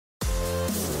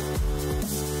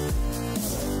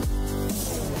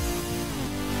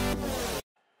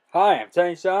Hi, I'm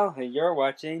Tony Shaw, and you're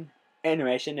watching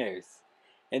Animation News.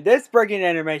 In this breaking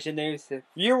animation news, if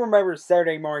you remember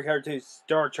Saturday morning cartoon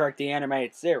Star Trek the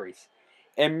Animated Series,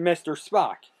 and Mr.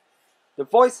 Spock, the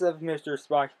voice of Mr.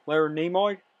 Spock, Leonard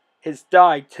Nimoy, has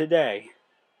died today.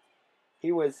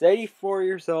 He was 84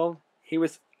 years old. He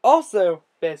was also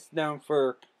best known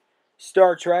for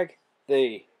Star Trek,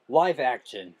 the live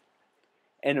action,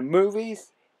 and the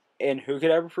movies, and who could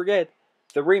ever forget,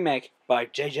 the remake by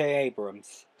J.J.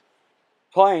 Abrams,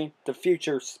 playing the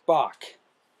future Spock,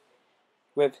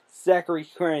 with Zachary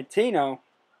Quintino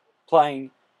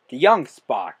playing the young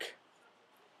Spock.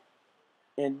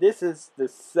 And this is the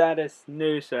saddest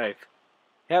news I've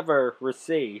ever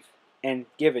received and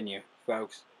given you,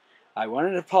 folks. I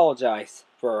wanted to apologize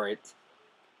for it.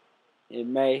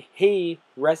 And may he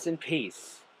rest in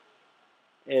peace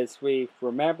as we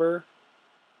remember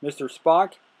Mr.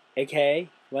 Spock, aka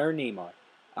Leonard Nimoy.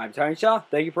 I'm Tony Shaw.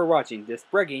 Thank you for watching this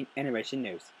breaking animation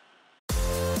news.